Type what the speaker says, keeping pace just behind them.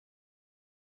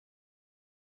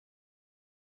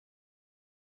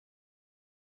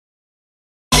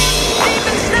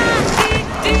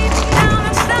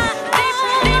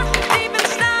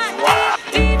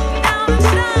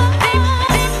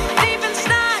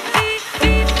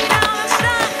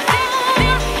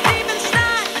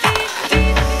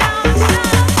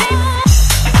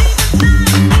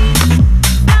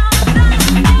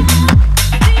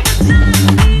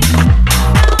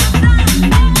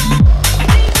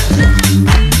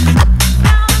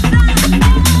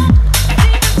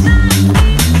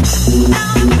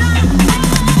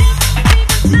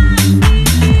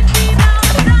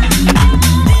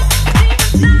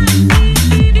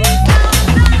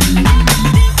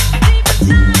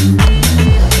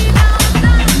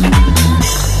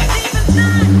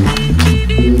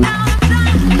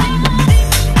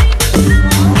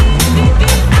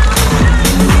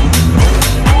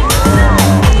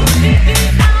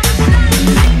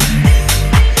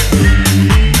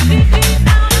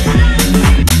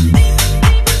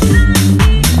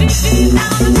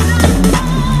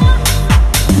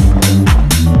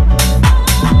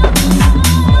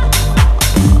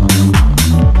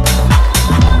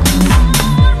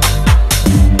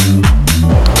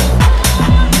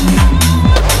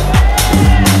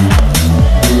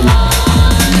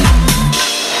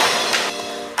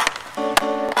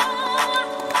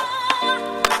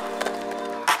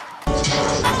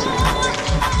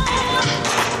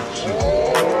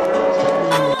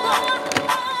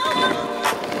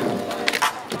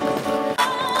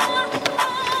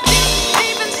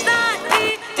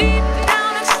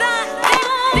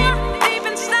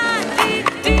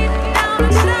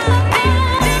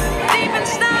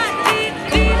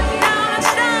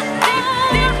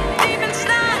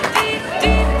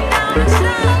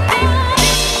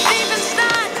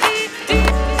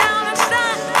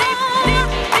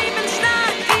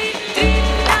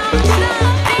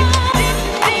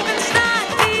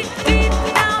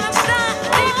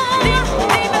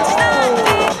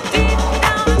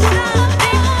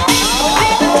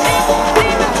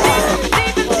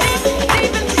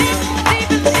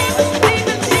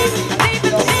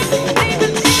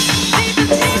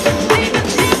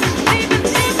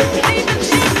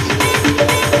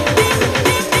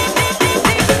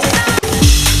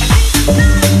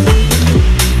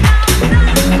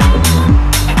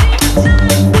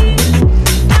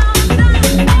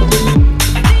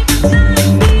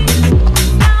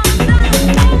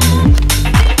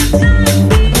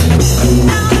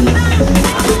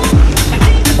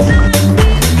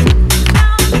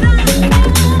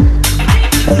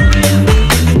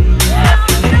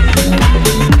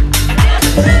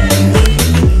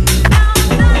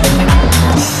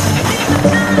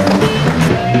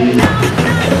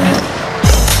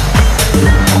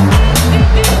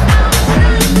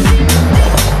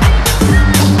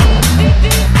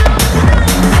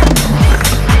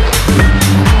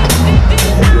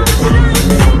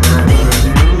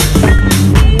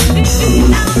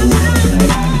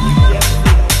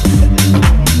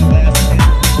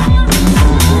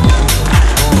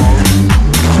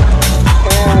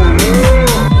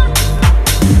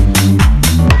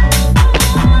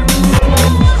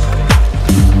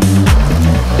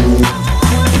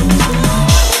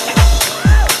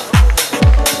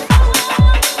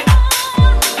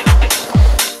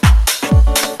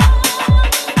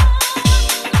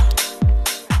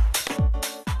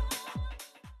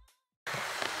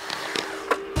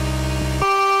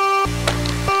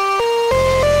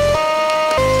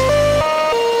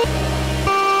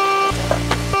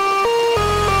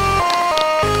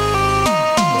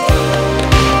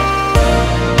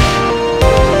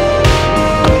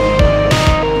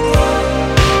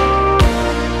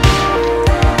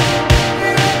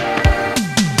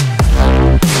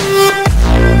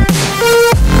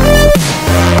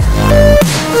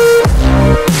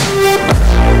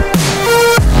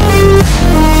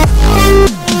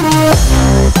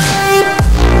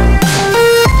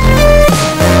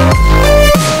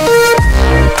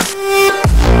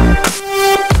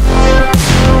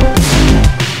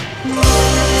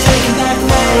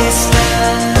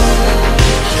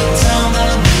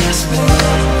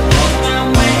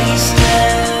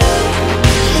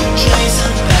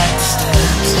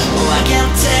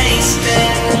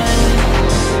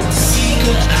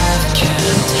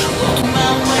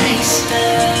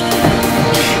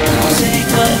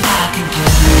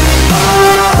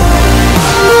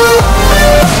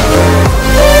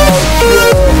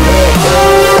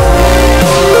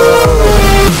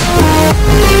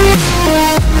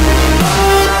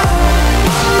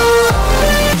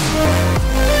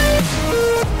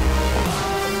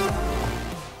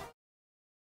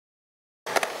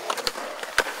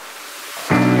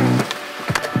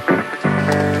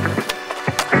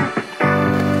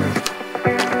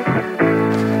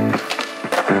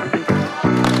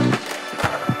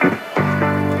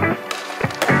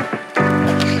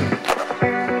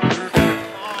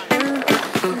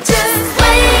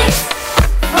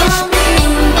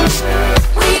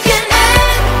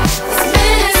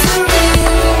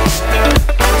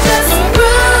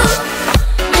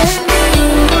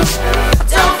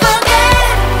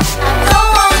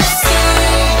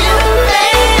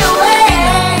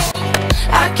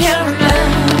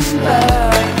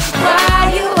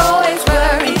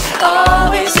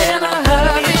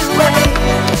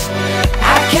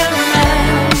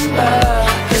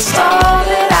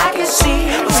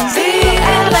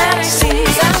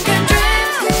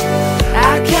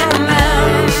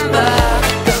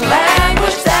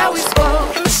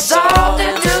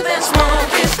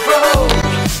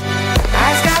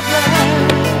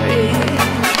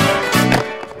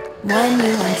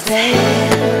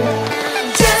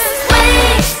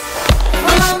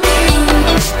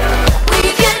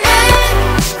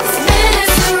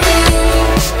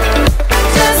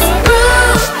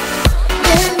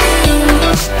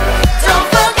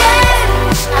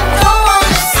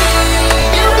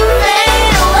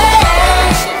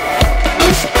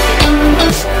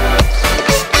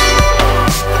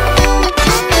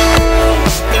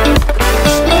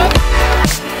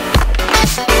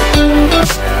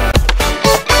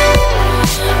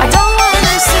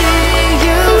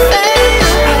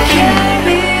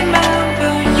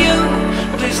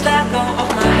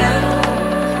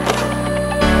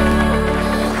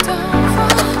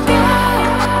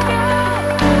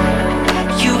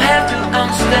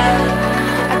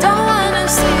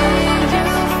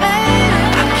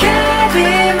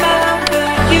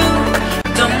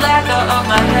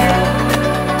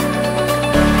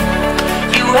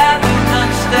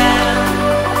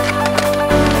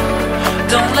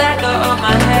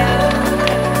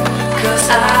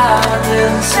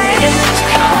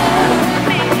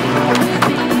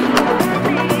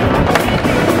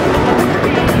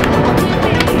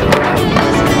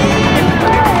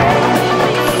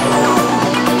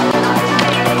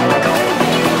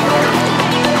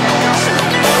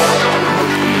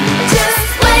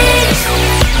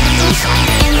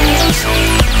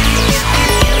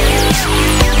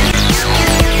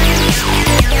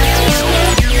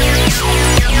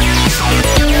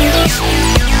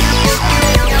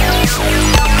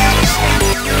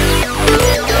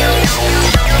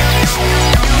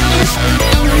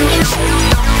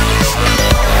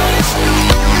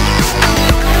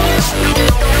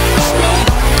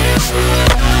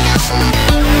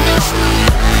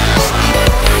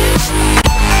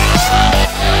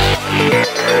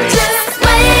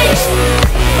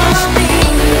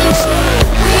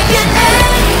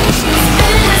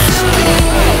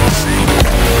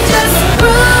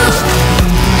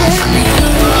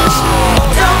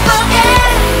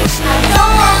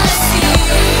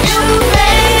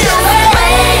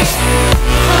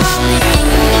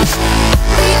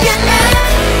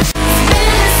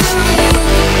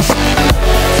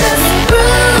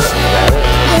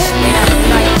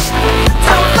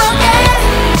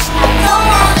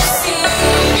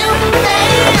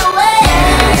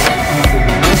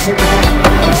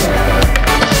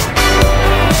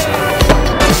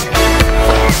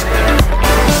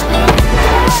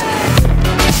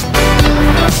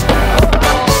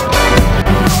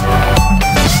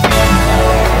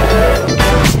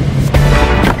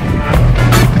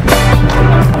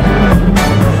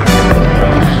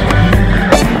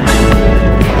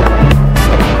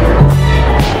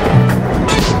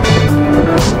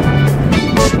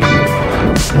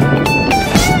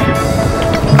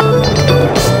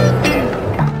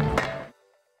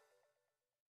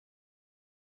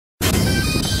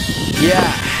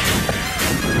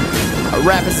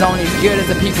Rappers only as good as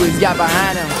the people he's got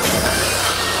behind him.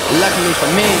 Luckily for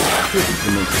me,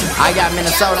 I got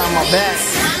Minnesota on my best.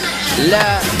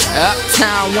 Look,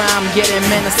 uptown where I'm getting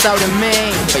Minnesota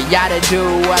mean. For y'all to do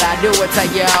what I do will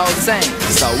take your whole thing.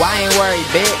 So I ain't worried,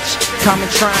 bitch. Come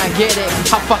and try and get it.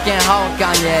 I'll fucking Hulk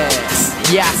on your ass.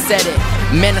 Yeah, I said it.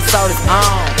 Minnesota's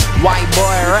on. White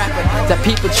boy rapper. The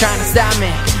people trying to stop me.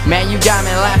 Man, you got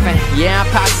me laughing. Yeah, I'm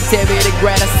positivity, the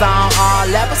greatest song all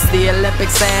ever. The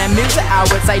Olympics and music, I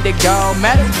would say the gold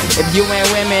medal. If you ain't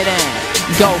with me, then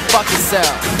go fuck yourself.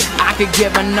 I could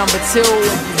give a number 2 if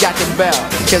you got the belt.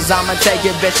 Cause I'ma take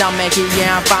it, bitch, I'll make it,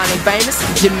 yeah, I'm finally famous.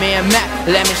 Give me a map,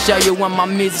 let me show you when my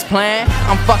music's playing.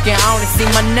 I'm fucking on to see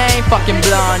my name fucking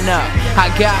blowing up. I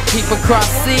got people across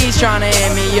seas trying to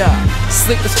hit me up.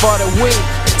 Sleepers for the week,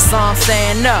 so I'm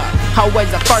staying up.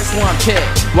 Always the first one picked.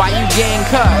 Why you getting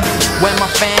cut? When my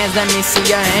fans, let me see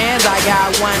your hands. I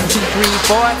got 1, 2, 3,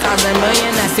 4 times a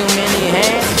million, that's too many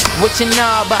hands. What you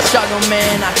know about struggle,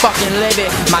 man? I fucking live it.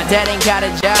 My dad ain't got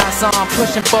a job, so I'm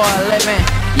pushing for a living.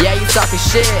 Yeah, you talking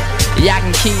shit, yeah, I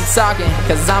can keep talking,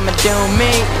 cause I'ma do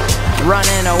me,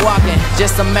 running or walking.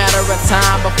 Just a matter of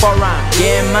time before I'm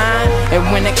getting mine. And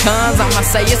when it comes, I'ma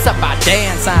say it's about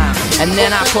damn time. And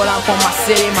then I pull out for my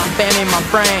city, my family, my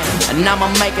friends. And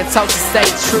I'ma make a toast to stay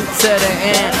true to the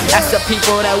end. That's the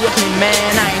people that with me,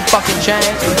 man, I ain't fucking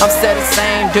changed. I'm still the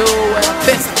same dude with a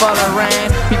fist full of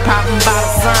rain. We popping by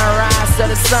the sunrise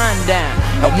to the sundown.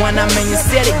 And when I'm in your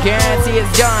city, guarantee it's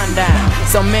gone down.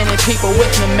 So many people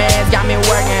with me, man, got me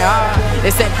working hard.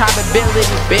 This ain't probability,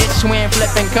 bitch, we ain't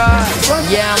flipping cars.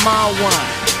 Yeah, I'm on one,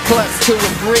 plus 2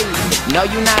 or 3. No,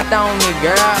 you not the only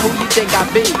girl, who you think I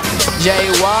be?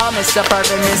 J-Wall, Mr.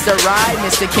 Perfect, Mr. Right.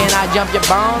 Mr. Can I jump your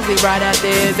bones? Leave right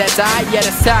after is that tight? Yeah,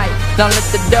 that's tight. Don't let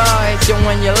the door hit you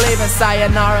when you're leaving.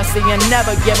 Sayonara, see you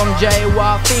never give them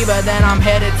J-Wall fever. Then I'm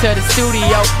headed to the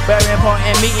studio. Very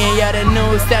important meeting, yeah, the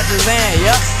new steps is in,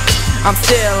 yup. I'm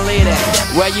still leading.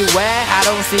 Where you at? I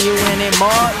don't see you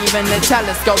anymore. Even the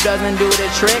telescope doesn't do the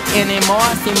trick anymore.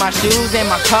 See my shoes in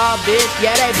my car, bitch,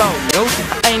 yeah, they both new.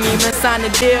 Ain't even signed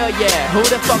a deal yet. Who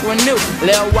the fuck would knew?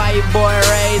 Little white boy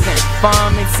raising,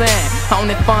 farm and sand.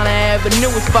 Only fun I ever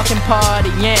knew was fucking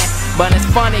partying. But it's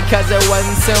funny cause there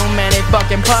wasn't too many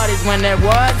fucking parties. When there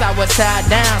was, I was tied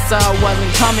down, so I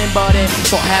wasn't coming. But it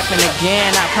won't happen again,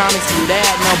 I promise you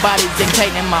that. Nobody's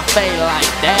dictating my fate like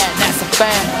that, that's a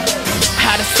fact.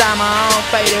 I decide my own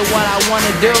fate and what I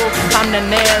wanna do. I'm the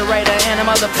narrator and a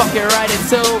motherfucking writer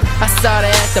too. I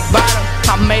started at the bottom,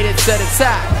 I made it to the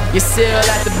top. You're still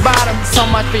at the bottom, so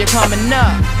much for you coming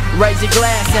up. Raise your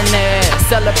glass in the air,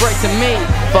 celebrate to me.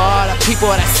 For all the people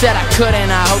that said I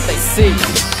couldn't, I hope they see.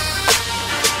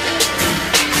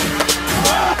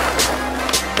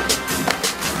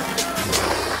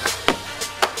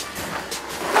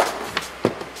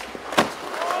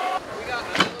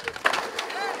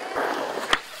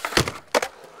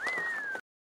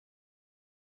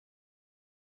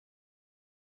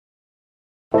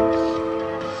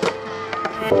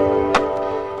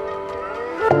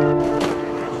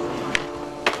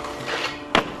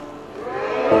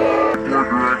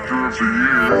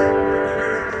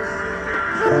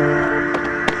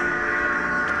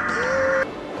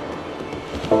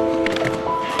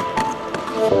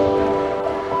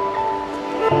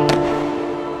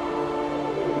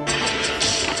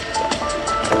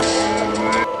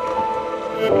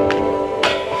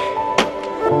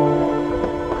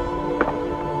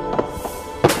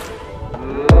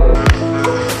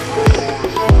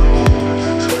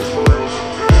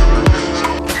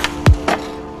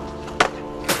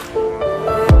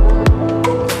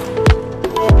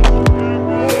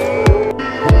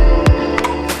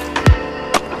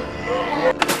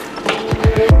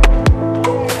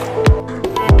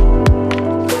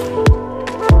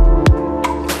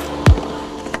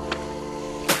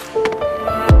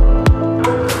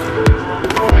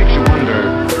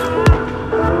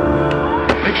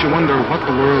 know what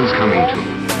the world's coming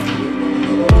to.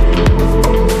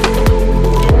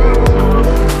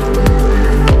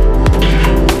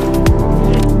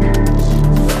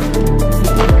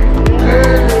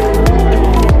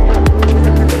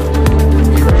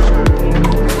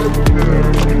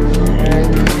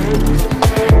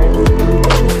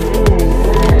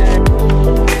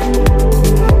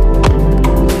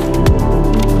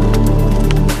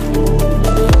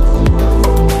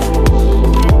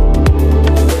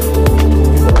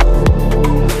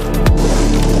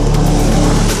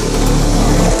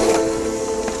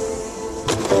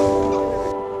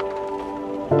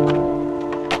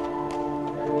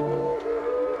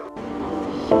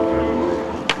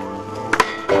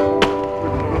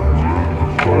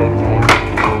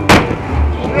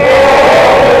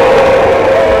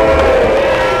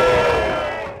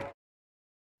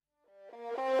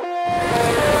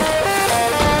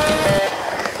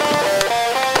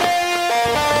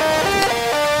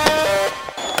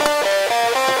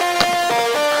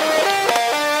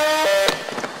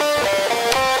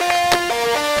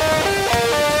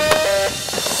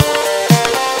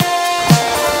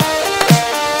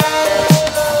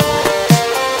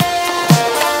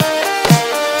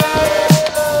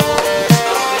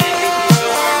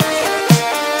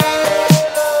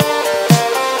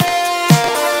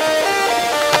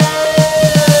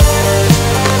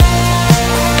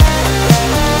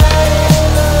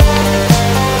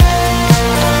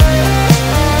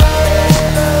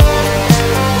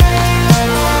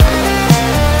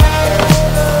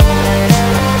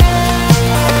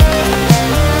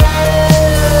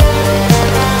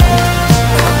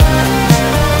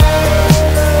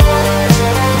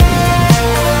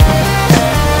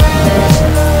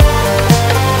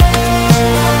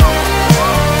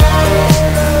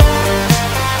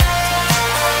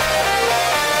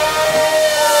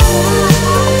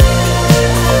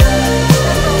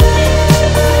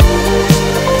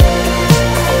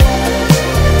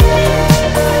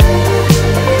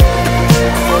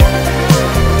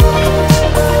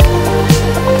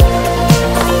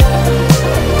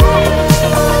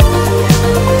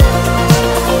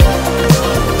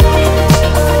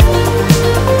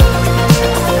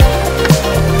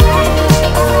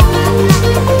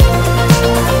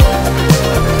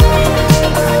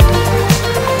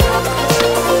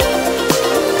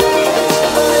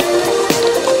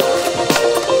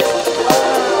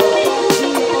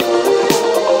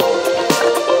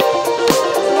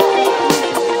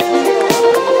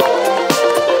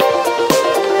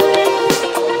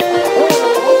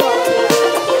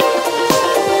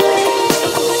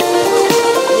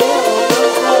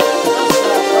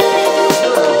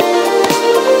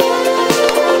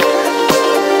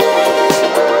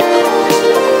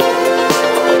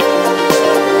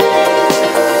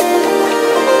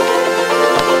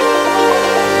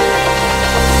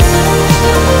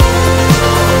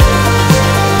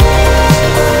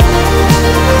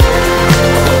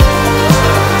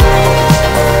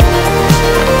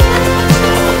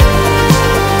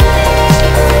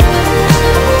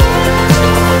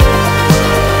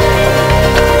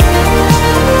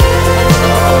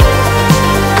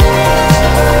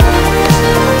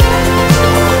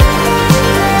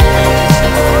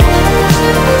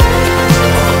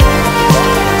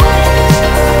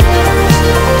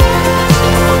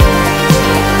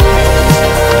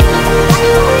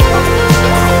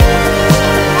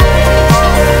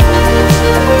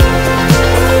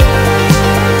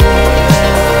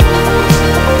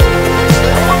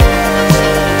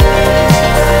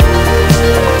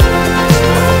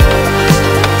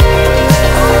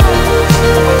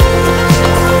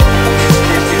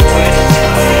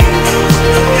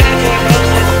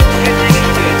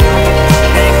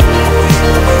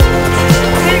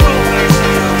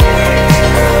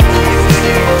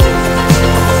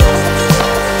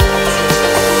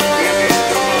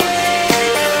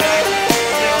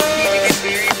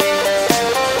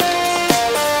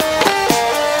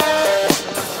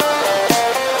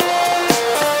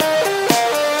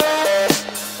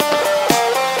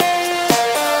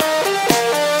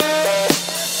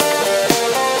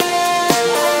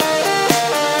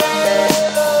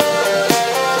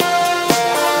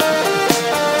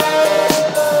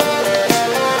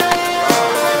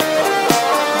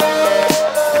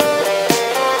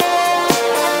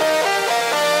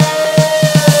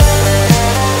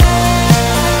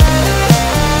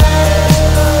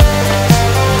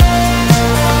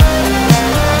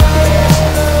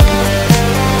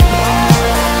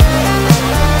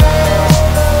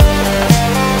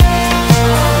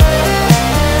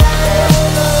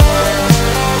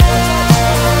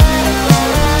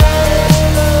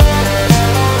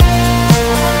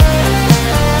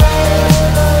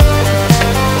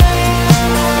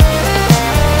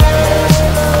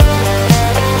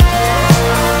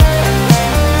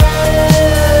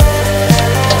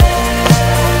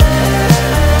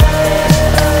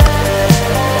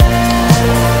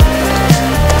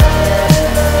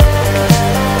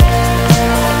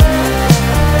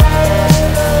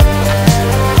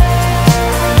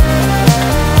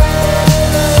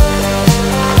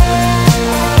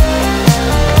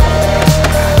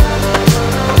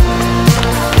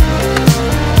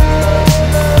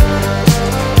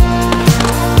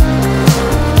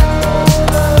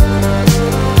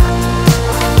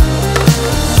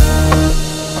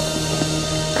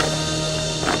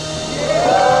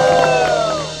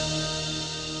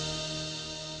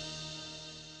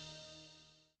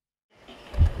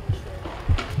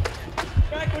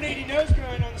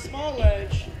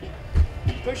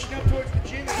 Pushing up towards the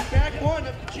Jimmy. Back one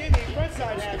up the Jimmy. Front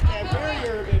side half cab.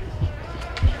 Very urban.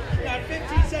 Got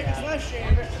 15 seconds left,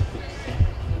 Shane.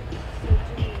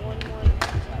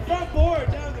 Front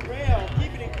board down the rail.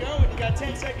 Keeping it going. You got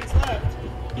 10 seconds left.